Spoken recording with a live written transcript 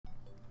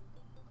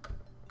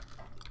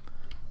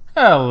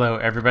Hello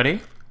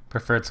everybody,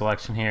 Preferred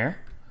Selection here.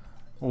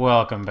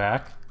 Welcome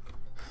back.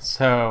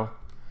 So,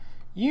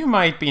 you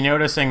might be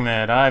noticing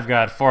that I've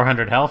got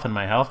 400 health in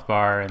my health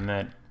bar and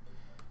that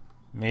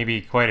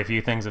maybe quite a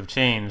few things have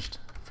changed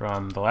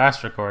from the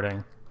last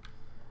recording.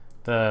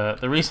 The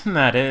reason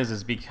that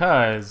is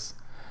because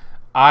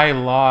I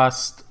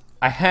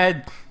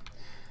had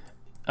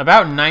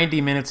about 90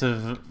 minutes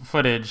of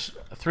footage,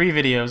 3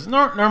 videos,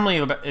 normally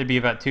it'd be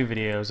about 2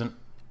 videos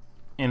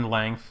in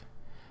length,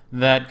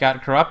 that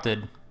got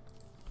corrupted.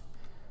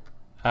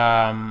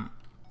 They're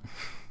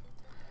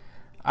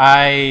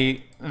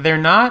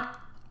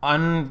not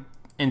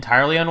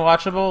entirely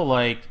unwatchable.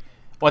 Like,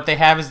 what they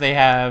have is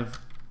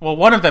well,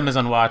 one of them is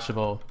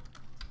unwatchable,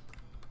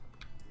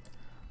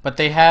 but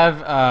they have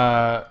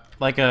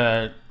like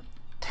a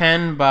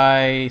 10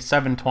 by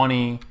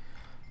 720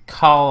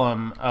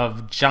 column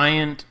of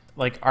giant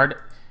like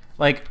art.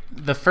 Like,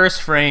 the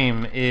first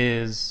frame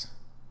is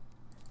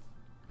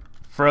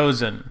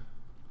frozen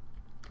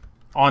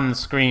on the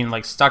screen,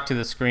 like stuck to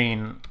the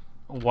screen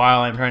while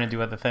I'm trying to do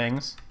other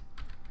things.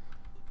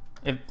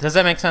 Does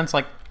that make sense?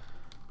 Like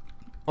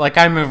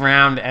I move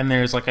around and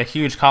there's like a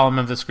huge column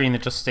of the screen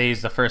that just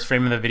stays the first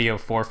frame of the video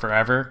for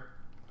forever.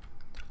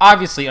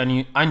 Obviously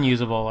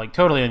unusable, like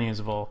totally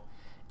unusable.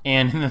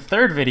 And in the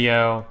third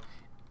video,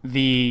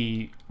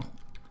 it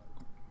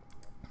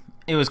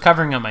was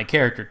covering up my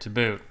character to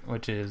boot,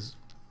 which is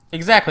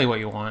exactly what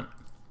you want.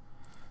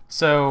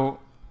 So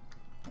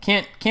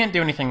can't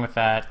do anything with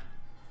that.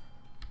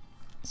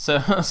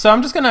 So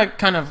I'm just gonna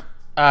kind of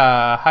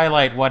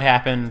highlight what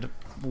happened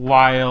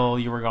while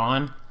you were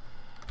gone.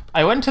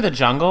 I went into the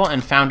jungle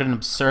and found an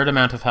absurd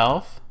amount of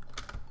health,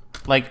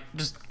 like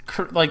just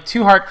like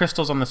 2 heart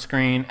crystals on the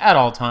screen at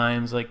all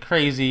times, like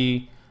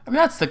crazy. I mean,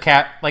 that's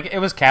like it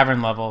was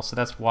cavern level, so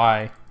that's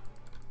why.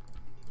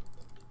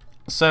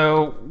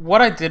 So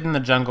what I did in the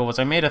jungle was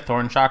I made a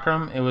Thorn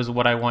Chakram. It was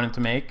what I wanted to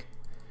make.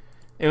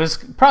 It was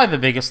probably the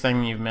biggest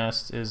thing you've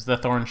missed is the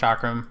Thorn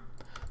Chakram.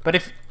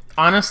 But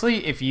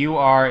honestly, if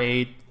you're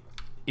a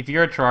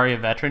Terraria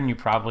veteran, you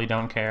probably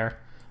don't care.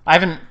 I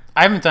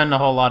haven't done a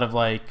whole lot of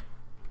like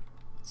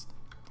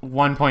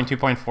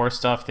 1.2.4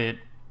 stuff that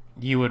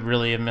you would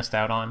really have missed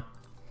out on.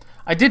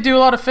 I did do a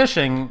lot of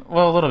fishing,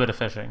 well, a little bit of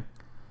fishing.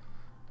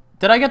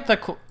 Did I get the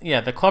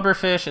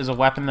clubberfish is a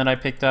weapon that I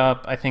picked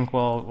up, I think,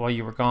 while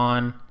you were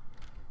gone.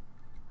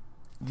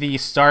 The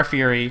Star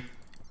Fury,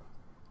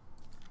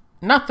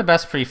 not the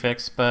best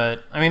prefix,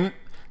 but I mean,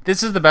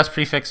 this is the best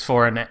prefix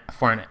for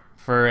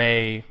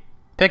a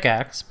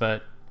pickaxe,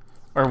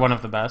 or one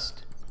of the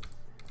best,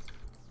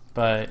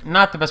 but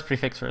not the best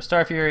prefix for a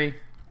Star Fury.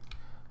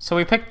 So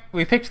we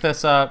picked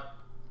this up,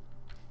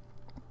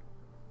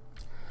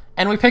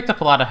 and we picked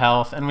up a lot of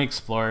health, and we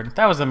explored.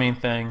 That was the main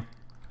thing.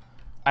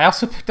 I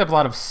also picked up a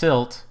lot of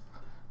silt.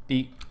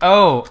 And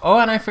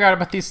I forgot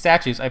about these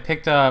statues. I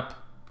picked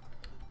up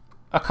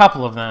a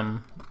couple of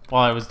them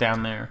while I was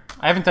down there.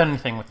 I haven't done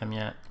anything with them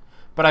yet,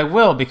 but I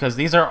will, because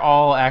these are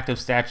all active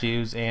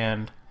statues,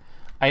 and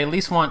I at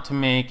least want to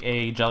make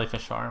a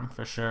jellyfish farm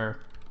for sure.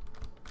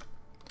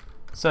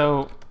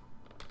 So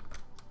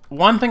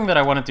one thing that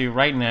I want to do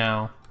right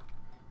now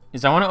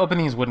is I want to open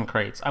these wooden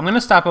crates. I'm going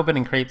to stop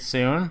opening crates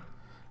soon,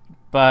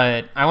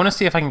 but I want to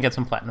see if I can get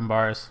some platinum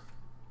bars.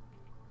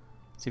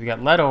 See, we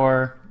got lead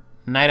ore,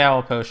 night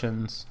owl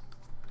potions,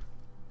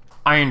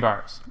 iron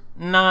bars.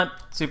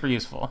 Not super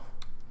useful.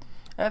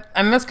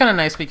 And that's kind of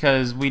nice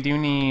because we do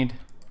need...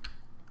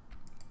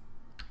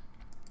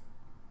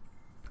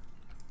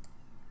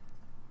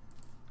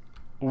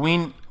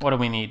 What do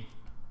we need?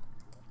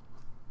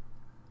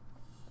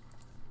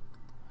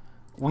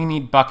 We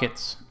need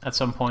buckets at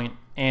some point,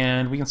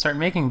 and we can start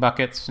making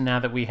buckets now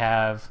that we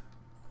have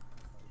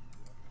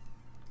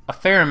a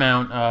fair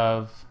amount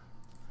of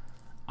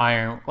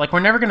iron. Like, we're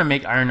never going to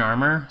make iron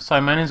armor, so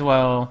I might as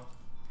well...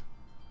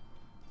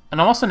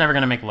 And I'm also never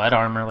going to make lead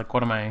armor. Like,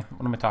 what am I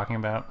talking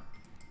about?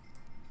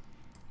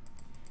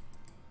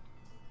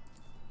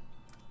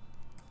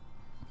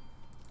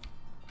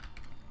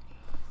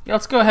 Yeah,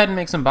 let's go ahead and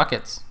make some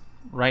buckets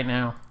right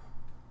now.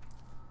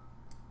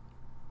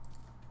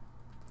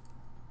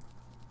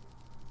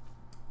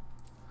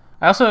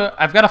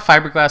 I've got a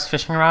fiberglass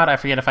fishing rod. I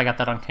forget if I got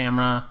that on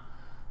camera.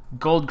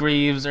 Gold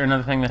greaves are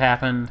another thing that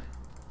happened.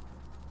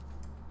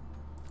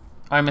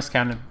 Oh, I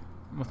miscounted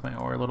with my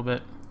ore a little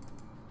bit.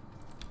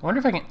 I wonder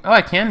if I can... Oh,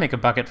 I can make a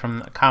bucket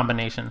from a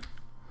combination.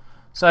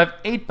 So I have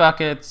 8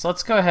 buckets.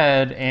 Let's go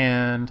ahead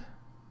and...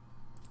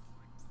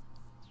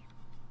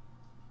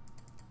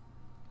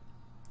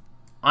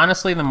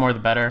 Honestly, the more the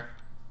better.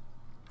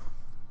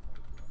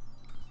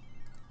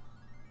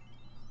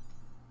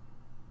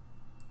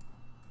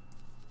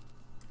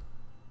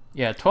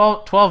 Yeah,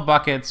 12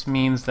 buckets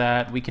means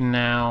that we can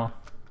now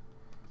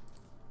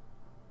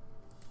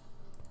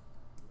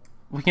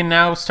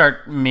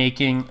start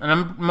making,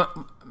 and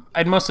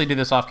I'd mostly do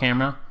this off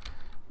camera,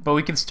 but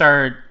we can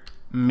start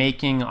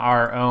making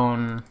our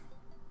own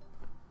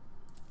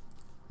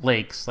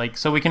lakes. Like,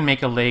 so we can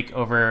make a lake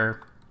over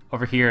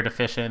here to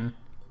fish in.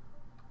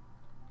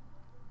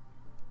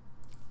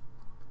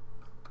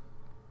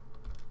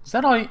 Is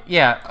that all?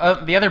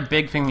 Yeah, the other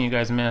big thing that you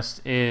guys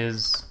missed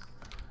is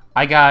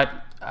I got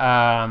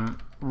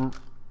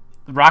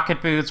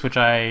rocket boots, which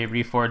I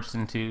reforged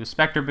into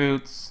Specter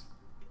Boots.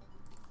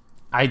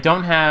 I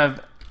don't have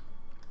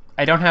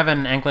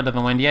an Anklet of the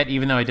Wind yet,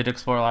 even though I did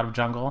explore a lot of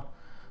jungle.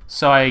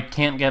 So I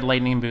can't get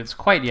lightning boots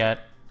quite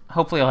yet.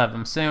 Hopefully I'll have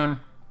them soon.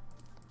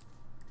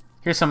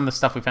 Here's some of the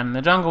stuff we found in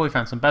the jungle. We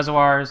found some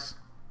Bezoars.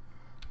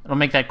 It'll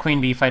make that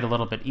queen bee fight a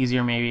little bit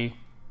easier, maybe.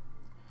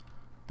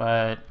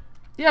 But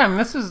yeah, I mean,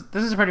 this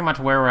is pretty much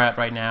where we're at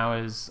right now.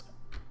 Is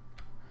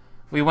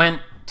we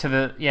went to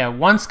the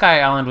one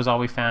Sky Island was all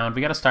we found.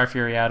 We got a Star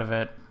Fury out of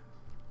it.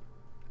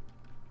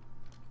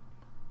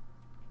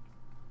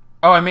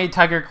 Oh, I made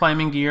tiger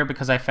climbing gear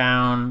because I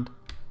found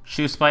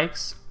shoe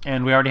spikes,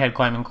 and we already had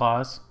climbing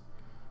claws.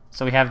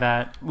 So we have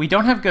that. We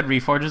don't have good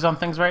reforges on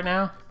things right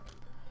now.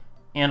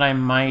 And I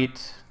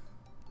might...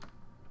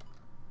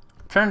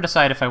 I'm trying to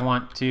decide if I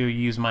want to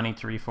use money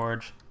to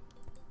reforge.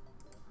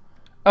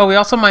 Oh, we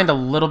also mined a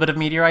little bit of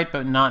meteorite,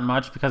 but not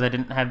much because I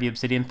didn't have the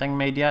obsidian thing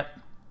made yet.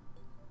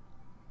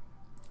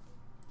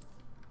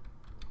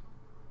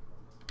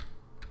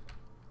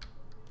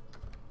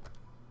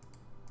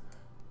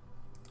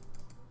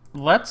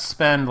 Let's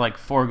spend like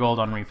 4 gold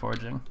on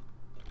reforging.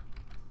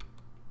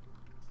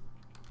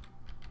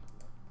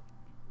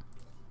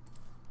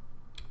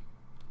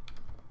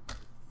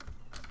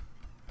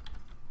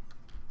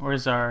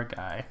 Where's our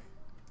guy?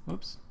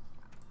 Oops.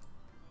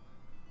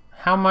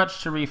 How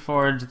much to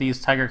reforge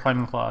these tiger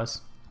climbing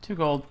claws? 2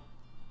 gold.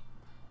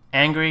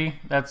 Angry,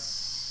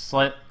 that's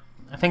I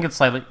think it's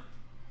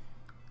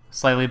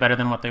slightly better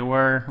than what they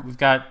were. We've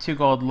got 2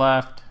 gold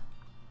left.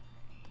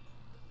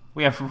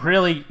 We have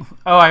really...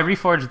 Oh, I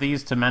reforged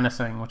these to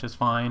menacing, which is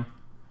fine.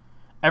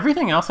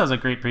 Everything else has a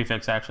great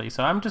prefix, actually,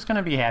 so I'm just going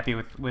to be happy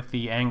with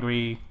the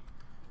angry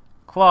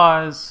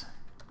claws.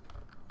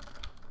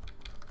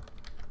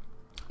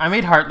 I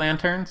made heart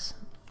lanterns,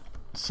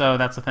 so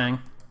that's a thing.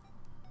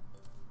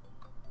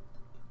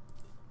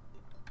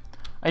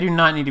 I do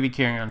not need to be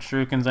carrying on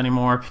shurikens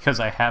anymore because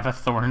I have a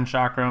Thorn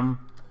Chakram.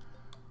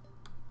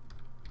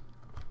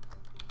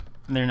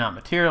 They're not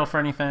material for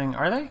anything,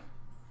 are they?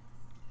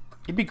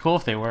 It'd be cool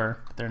if they were,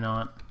 but they're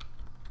not.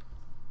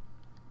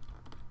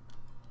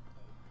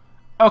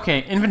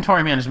 Okay,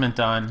 inventory management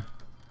done.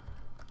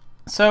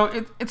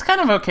 So it's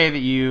kind of okay that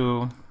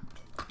you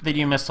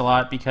missed a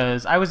lot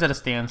because I was at a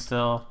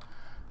standstill.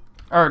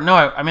 Or no,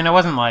 I mean I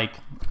wasn't like...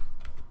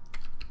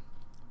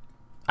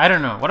 I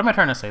don't know. What am I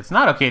trying to say? It's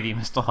not okay that you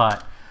missed a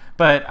lot.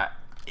 But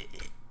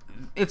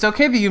it's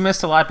okay that you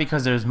missed a lot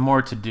because there's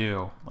more to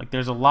do. Like,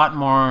 there's a lot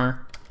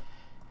more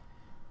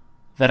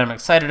that I'm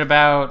excited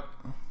about.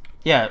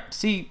 Yeah,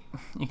 see,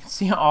 you can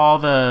see all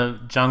the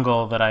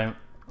jungle that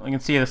you can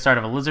see the start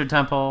of a lizard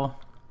temple.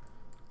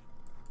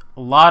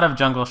 A lot of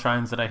jungle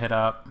shrines that I hit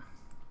up.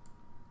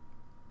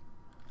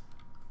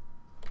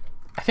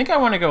 I think I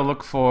want to go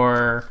look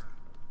for...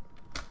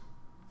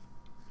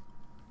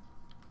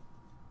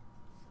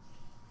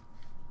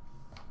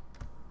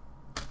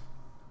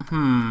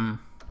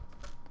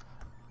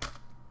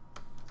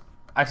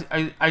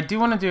 I do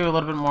want to do a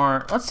little bit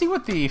more... Let's see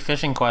what the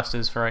fishing quest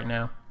is for right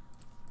now.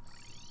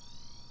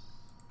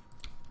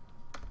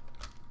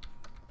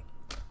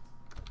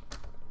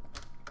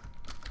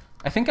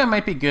 I think I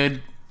might be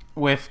good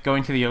with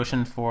going to the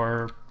ocean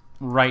for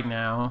right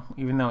now,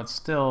 even though it's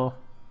still...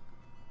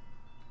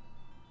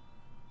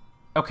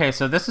 Okay,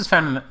 so this is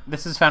found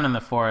in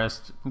the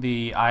forest,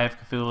 the Eye of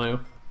Cthulhu.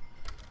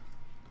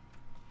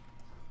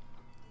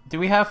 Do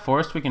we have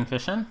forest we can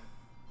fish in?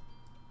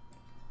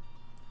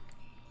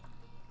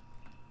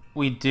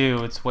 We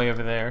do. It's way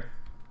over there.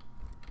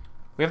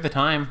 We have the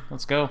time.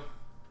 Let's go.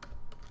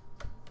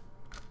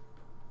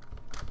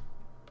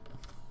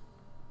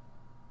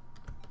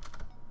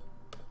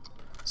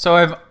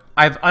 So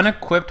I've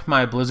unequipped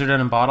my Blizzard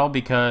in a Bottle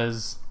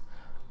because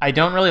I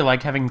don't really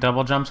like having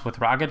double jumps with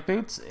rocket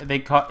boots.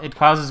 It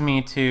causes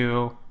me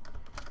to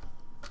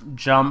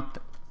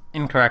jump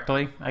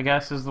incorrectly, I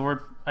guess is the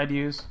word I'd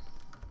use.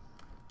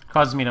 It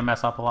causes me to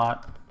mess up a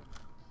lot.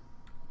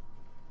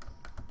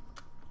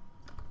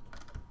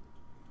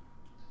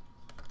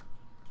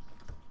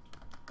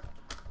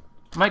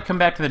 Might come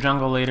back to the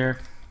jungle later.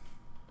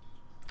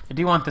 I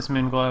do want this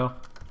moon glow.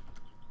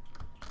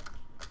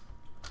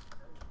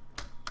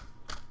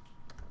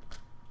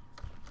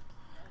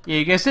 Yeah,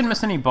 you guys didn't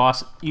miss any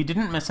You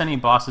didn't miss any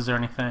bosses or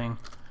anything.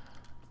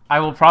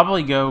 I will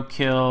probably go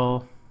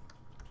kill...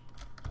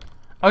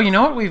 Oh, you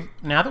know what?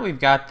 Now that we've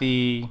got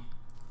the...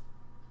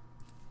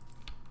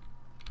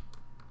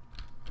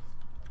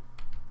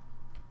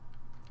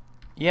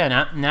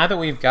 Yeah, now that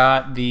we've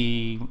got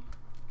the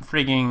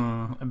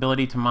frigging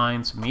ability to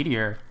mine some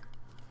meteor,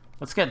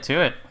 let's get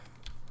to it.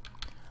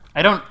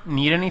 I don't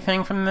need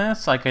anything from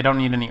this. Like, I don't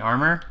need any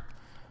armor.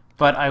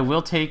 But I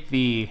will take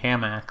the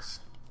ham axe.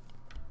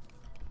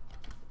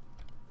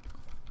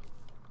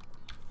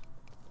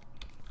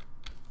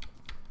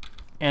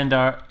 And,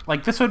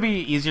 like, this would be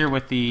easier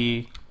with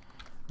the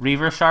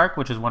Reaver Shark,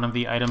 which is one of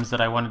the items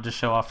that I wanted to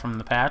show off from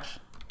the patch.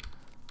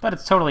 But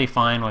it's totally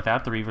fine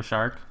without the Reaver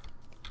Shark.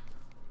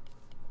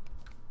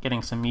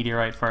 getting some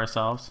meteorite for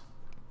ourselves.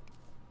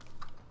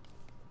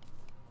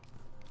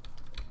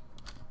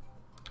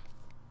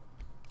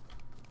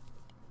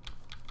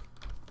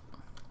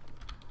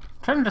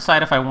 I'm trying to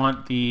decide if I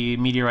want the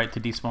meteorite to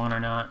despawn or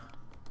not.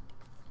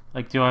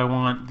 Like, do I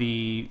want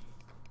to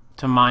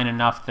mine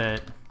enough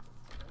that...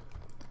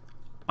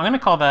 I'm gonna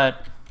call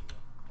that...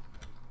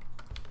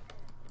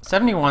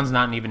 71's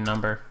not an even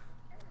number.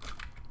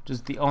 Which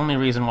is the only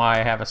reason why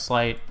I have a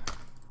slight...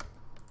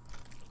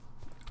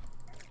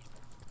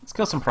 Let's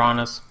kill some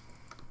piranhas.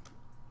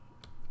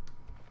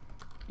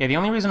 Yeah, the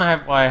only reason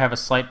why I have a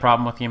slight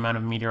problem with the amount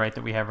of meteorite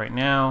that we have right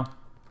now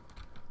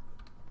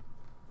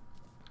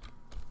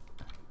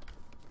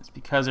is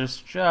because there's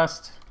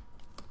just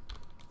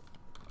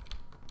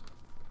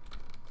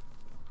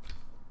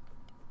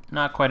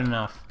not quite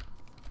enough.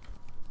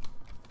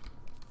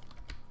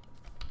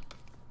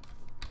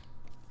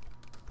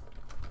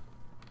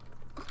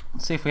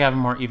 Let's see if we have a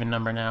more even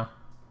number now.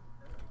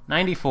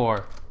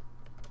 94.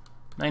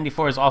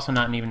 94 is also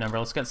not an even number.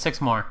 Let's get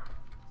 6 more.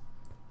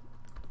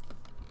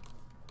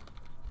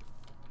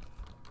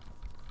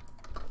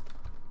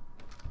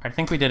 I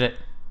think we did it.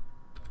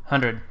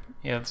 100.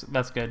 Yeah,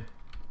 that's good.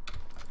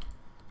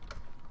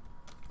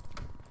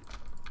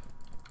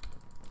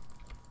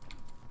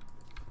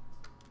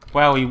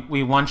 Wow,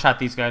 we one-shot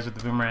these guys with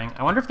the boomerang.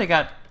 I wonder if they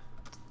got,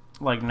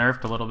 like,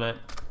 nerfed a little bit.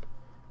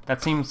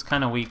 That seems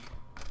kind of weak.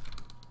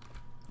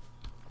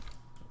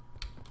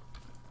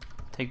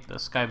 Take the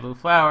sky blue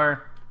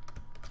flower.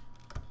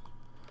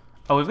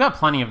 Oh, we've got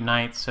plenty of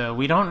knights, so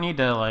we don't need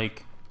to,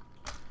 like...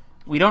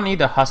 We don't need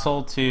to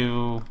hustle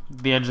to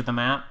the edge of the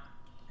map.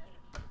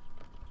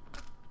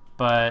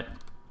 But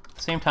at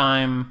the same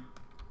time,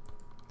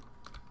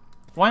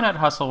 why not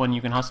hustle when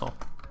you can hustle?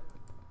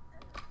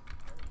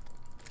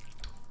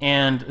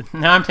 And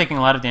now I'm taking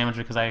a lot of damage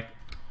because I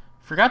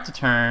forgot to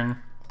turn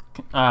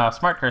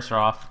Smart Cursor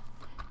off.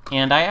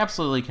 And I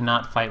absolutely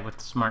cannot fight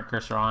with Smart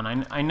Cursor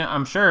on.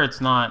 I'm sure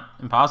it's not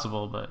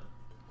impossible, but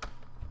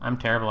I'm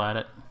terrible at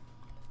it.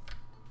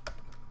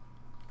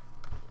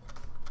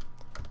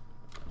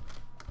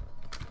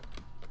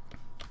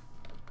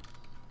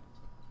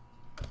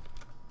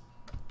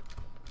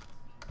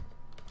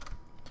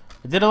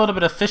 I did a little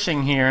bit of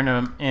fishing here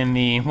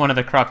in one of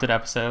the corrupted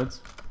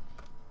episodes.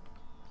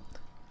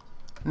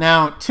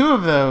 Now, two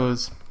of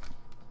those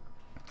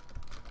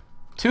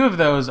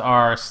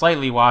are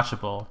slightly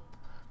watchable.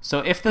 So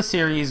if the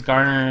series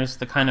garners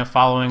the kind of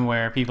following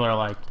where people are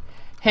like,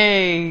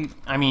 hey,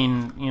 I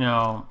mean, you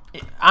know,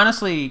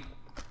 honestly,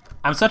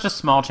 I'm such a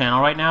small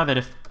channel right now that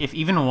if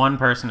even one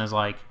person is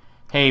like,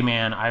 hey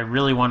man, I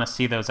really want to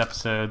see those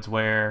episodes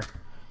where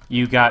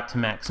you got to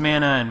max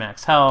mana and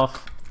max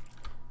health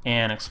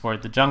and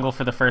explored the jungle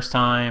for the first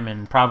time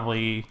and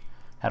probably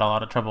had a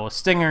lot of trouble with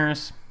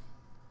stingers,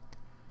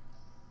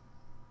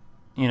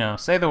 you know,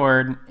 say the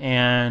word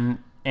and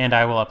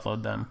I will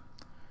upload them.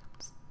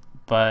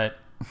 But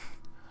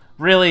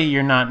really,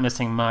 you're not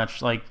missing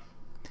much. Like,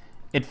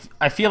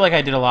 I feel like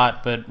I did a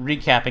lot, but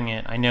recapping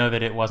it, I know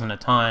that it wasn't a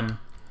ton,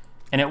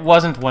 and it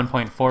wasn't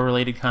 1.4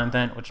 related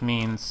content, which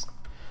means,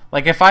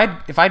 like, if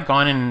I'd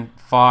gone and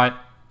fought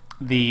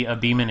the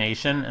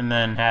Abomination and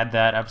then had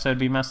that episode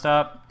be messed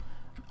up,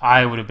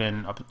 I would have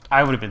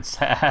been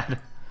sad.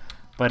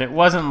 But it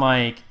wasn't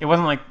like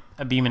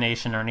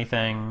Abomination or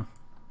anything,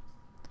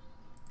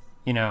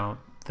 you know,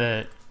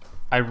 that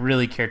I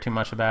really care too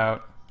much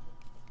about.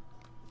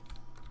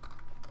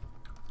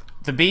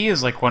 The bee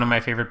is like one of my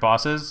favorite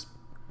bosses.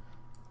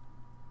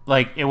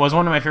 Like, it was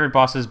one of my favorite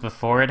bosses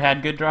before it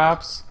had good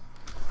drops.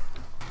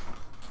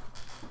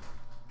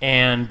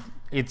 And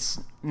it's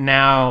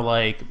now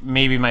like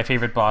maybe my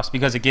favorite boss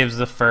because it gives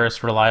the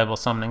first reliable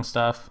summoning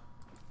stuff.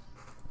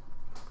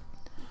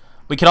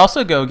 We could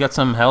also go get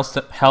some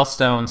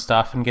Hellstone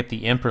stuff and get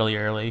the imp really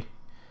early.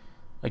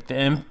 Like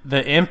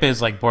the imp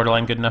is like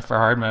borderline good enough for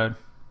hard mode.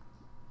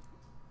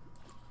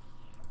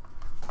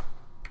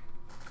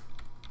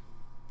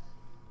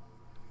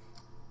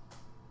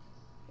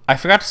 I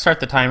forgot to start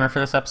the timer for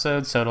this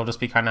episode, so it'll just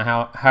be kind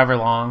of however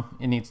long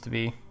it needs to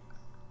be.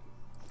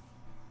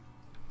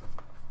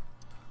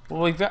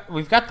 Well,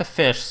 we've got the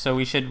fish, so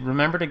we should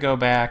remember to go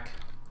back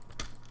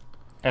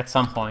at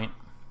some point.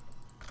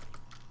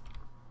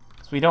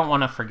 So we don't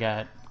want to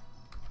forget.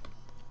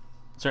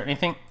 Is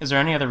there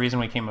any other reason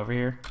we came over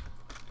here?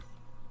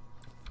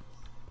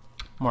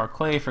 More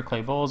clay for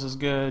clay bowls is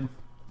good.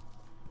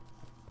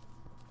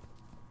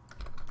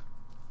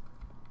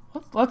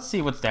 Let's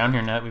see what's down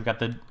here now that we've got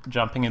the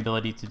jumping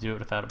ability to do it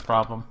without a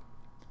problem.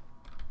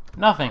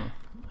 Nothing.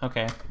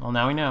 Okay, well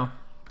now we know.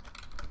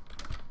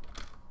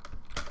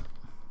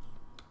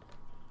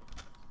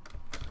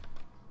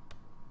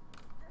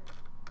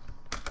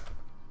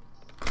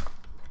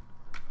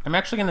 I'm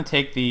actually going to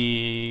take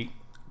the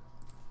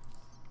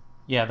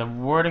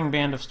warding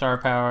band of star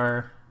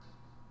power.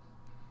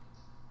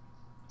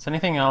 Is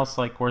anything else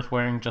like worth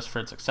wearing just for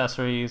its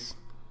accessories?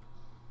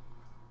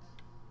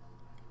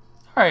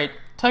 Alright,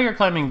 tiger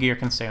climbing gear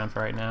can stay on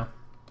for right now.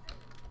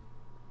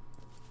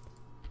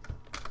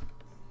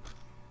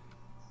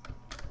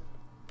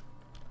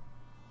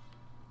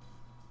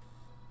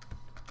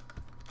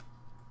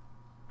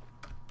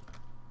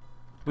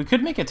 We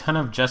could make a ton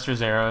of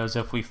Jester's arrows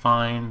if we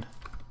find...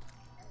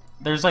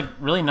 There's like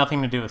really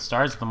nothing to do with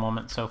stars at the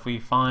moment, so if we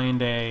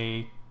find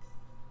a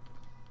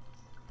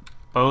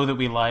bow that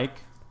we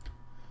like,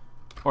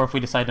 or if we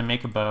decide to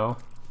make a bow,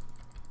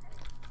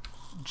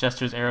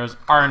 Jester's arrows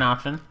are an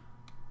option.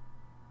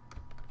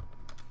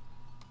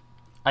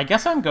 I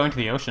guess I'm going to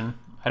the ocean.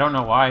 I don't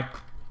know why.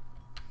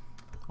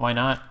 Why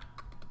not?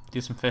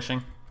 Do some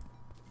fishing.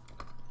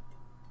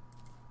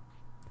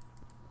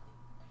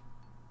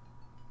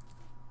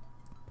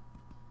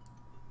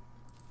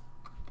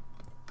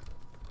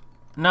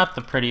 Not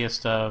the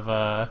prettiest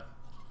of,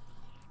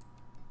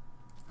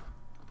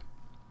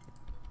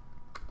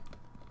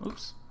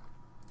 oops.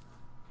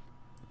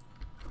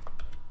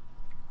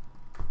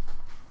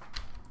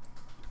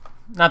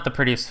 Not the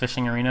prettiest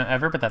fishing arena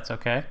ever, but that's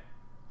okay.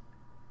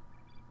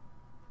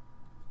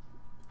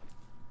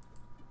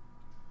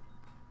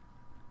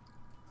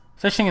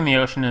 Fishing in the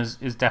ocean is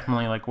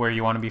definitely like where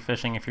you want to be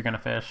fishing if you're going to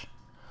fish.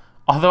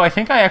 Although I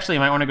think I actually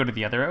might want to go to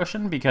the other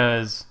ocean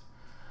because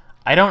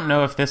I don't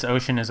know if this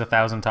ocean is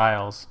 1,000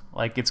 tiles.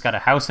 Like, it's got a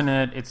house in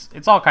it.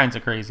 It's all kinds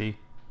of crazy.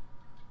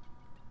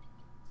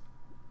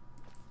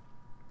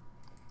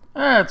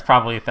 It's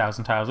probably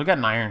 1,000 tiles. We got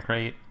an iron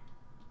crate.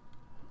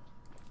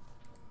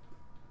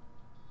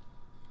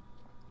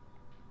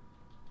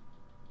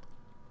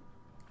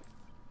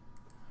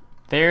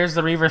 There's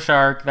the Reaver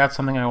Shark. That's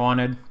something I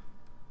wanted.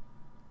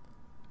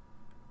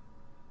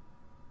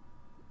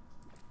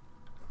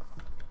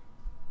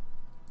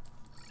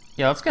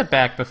 Yeah, let's get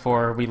back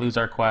before we lose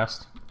our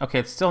quest. Okay,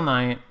 it's still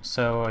night,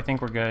 so I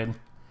think we're good.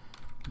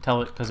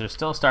 Tell it because there's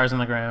still stars on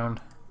the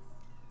ground.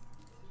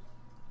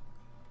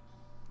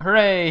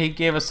 Hooray! He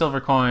gave us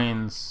silver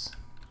coins.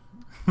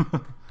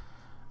 I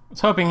was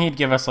hoping he'd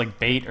give us like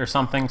bait or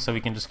something so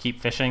we can just keep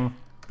fishing,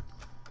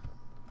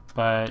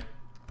 but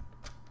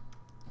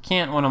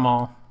can't win them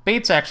all.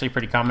 Bait's actually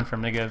pretty common for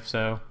him to give,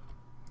 so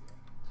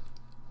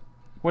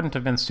wouldn't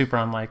have been super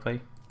unlikely.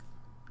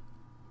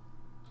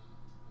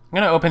 I'm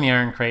gonna open the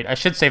iron crate. I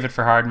should save it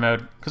for hard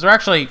mode because we're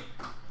actually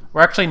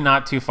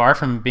not too far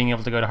from being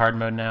able to go to hard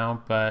mode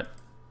now. But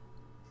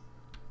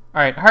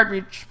all right, heart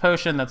reach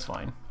potion. That's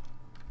fine.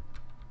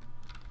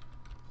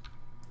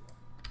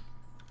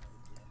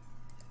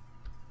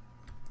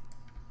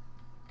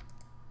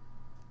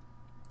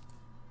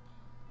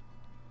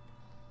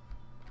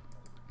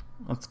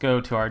 Let's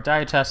go to our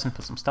die chest and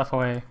put some stuff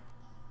away.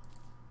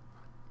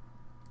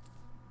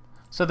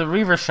 So the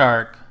Reaver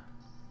Shark.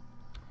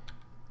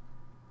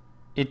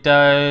 It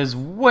does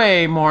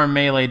way more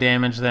melee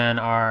damage than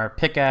our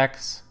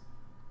pickaxe.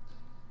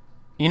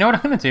 You know what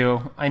I'm going to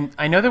do?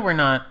 I know that we're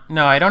not...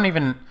 No, I don't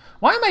even...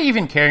 Why am I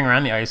even carrying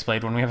around the Ice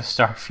Blade when we have a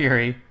Star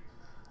Fury? I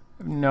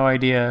have no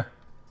idea.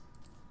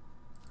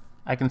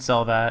 I can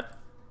sell that.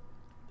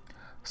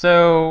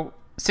 So,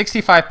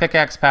 65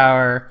 pickaxe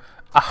power,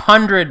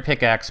 100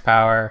 pickaxe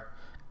power.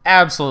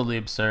 Absolutely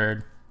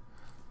absurd.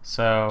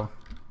 So,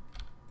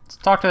 let's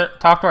talk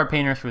to our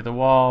painter through the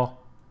wall.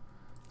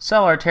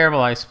 Sell our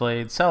terrible Ice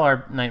Blade. Sell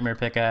our Nightmare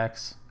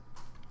Pickaxe.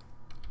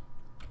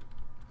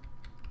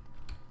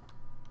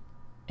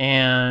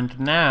 And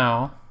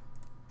now,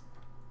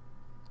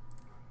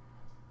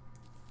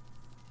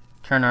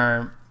 turn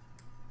our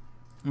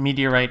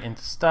Meteorite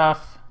into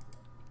stuff.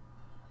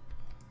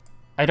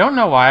 I don't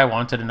know why I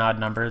wanted an odd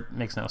number. It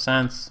makes no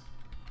sense.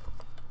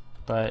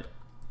 But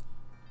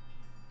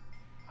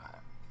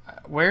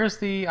where's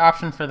the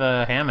option for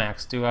the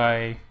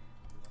Hamax?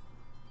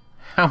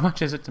 How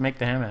much is it to make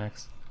the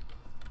Hamax?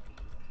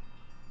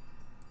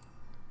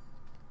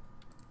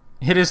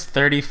 It is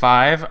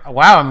 35.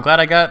 Wow, I'm glad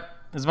I got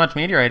as much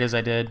meteorite as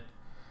I did.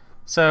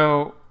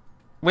 So,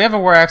 we have a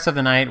War Axe of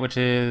the Night, which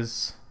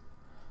is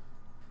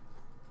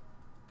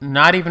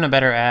not even a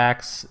better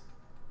axe.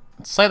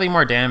 Slightly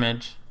more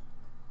damage.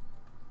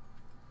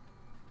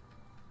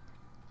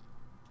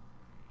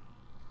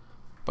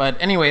 But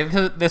anyway,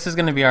 this is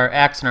going to be our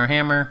axe and our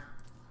hammer,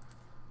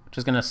 which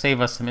is going to save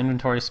us some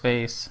inventory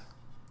space.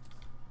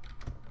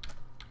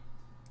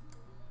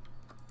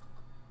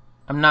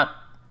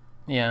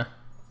 Yeah.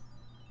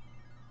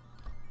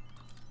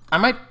 I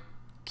might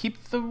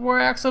keep the War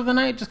Axe of the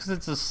Night just because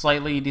it's a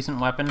slightly decent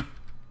weapon.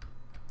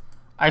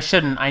 I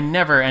shouldn't. I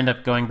never end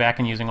up going back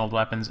and using old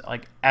weapons,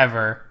 like,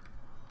 ever.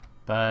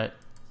 But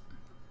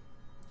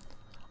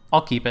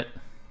I'll keep it.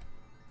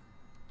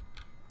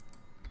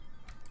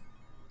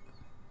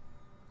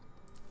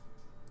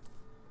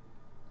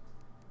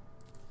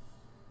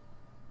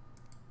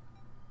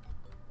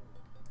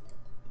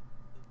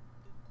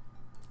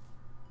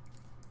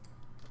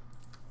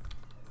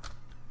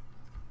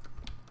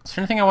 Is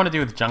there anything I want to do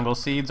with jungle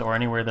seeds or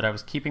anywhere that I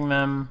was keeping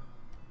them?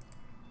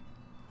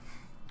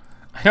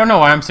 I don't know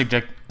why I'm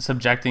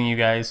subjecting you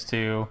guys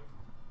to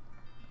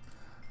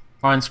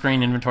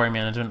on-screen inventory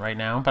management right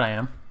now, but I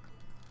am.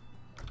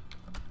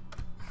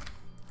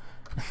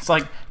 It's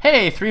like,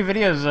 hey, 3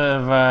 videos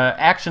of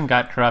action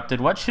got corrupted.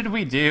 What should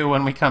we do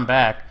when we come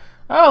back?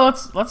 Oh,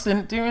 let's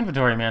do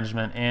inventory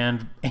management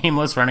and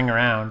aimless running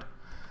around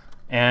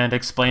and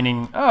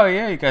explaining, oh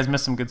yeah, you guys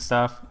missed some good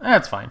stuff.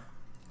 That's fine.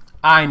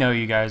 I know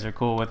you guys are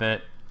cool with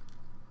it.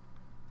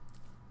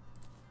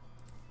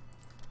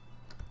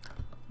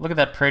 Look at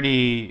that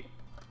pretty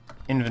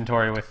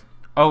inventory with...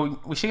 Oh,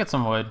 we should get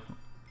some wood,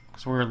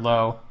 because we're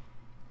low.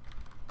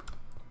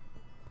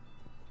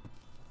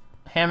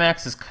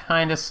 Hamax is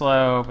kind of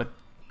slow, but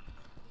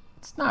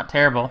it's not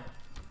terrible.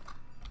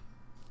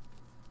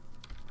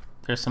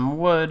 There's some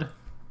wood.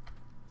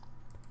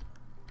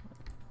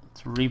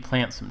 Let's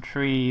replant some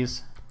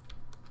trees.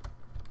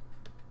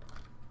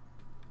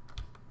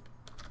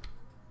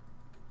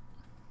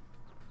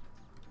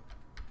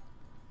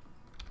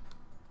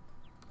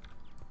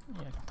 Yeah,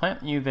 I can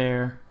plant you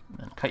there, and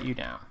then cut you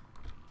down.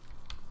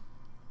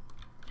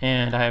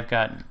 And I have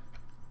gotten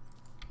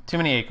too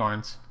many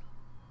acorns.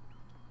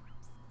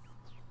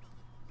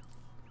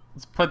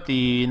 Let's put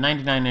the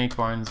 99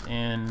 acorns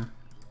in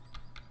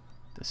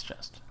this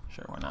chest.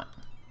 Sure, why not?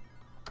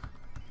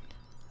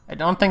 I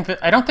don't think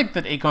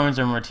that acorns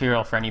are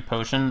material for any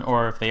potion,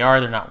 or if they are,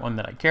 they're not one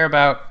that I care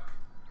about.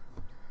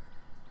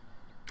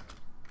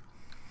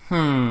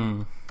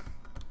 I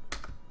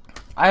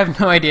have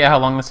no idea how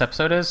long this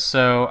episode is,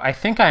 so I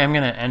think I am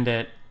going to end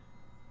it,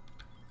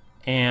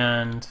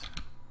 and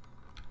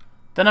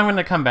then I'm going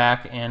to come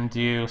back and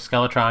do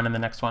Skeletron in the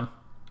next one.